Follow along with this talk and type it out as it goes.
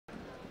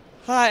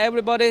Hi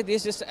everybody,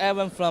 this is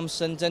Evan from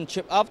Shenzhen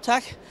Chip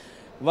Tech.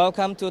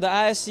 Welcome to the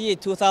ISE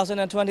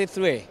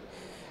 2023.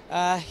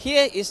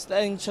 Here is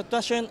the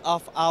introduction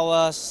of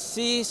our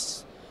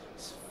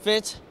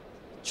C-Fit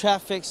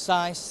traffic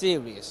sign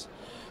series,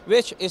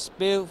 which is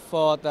built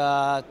for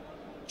the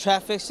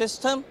traffic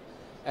system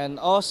and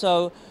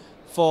also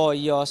for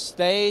your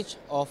stage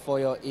or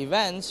for your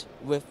events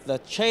with the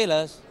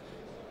trailers,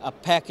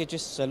 package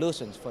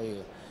solutions for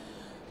you.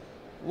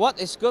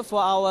 What is good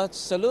for our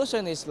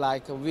solution is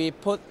like we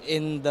put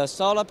in the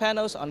solar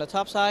panels on the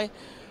top side,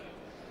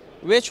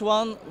 which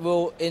one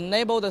will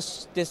enable the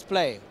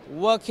display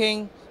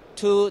working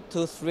 2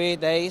 to 3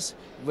 days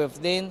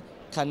within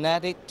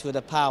connected to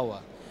the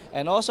power.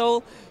 And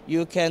also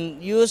you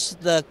can use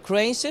the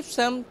crane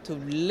system to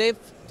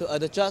lift, to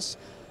adjust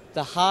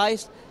the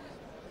height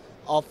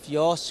of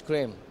your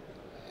screen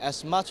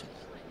as much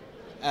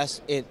as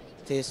it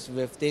is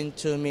within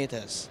 2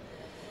 meters.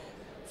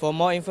 For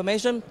more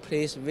information,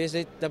 please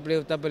visit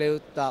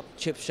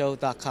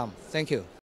www.chipshow.com. Thank you.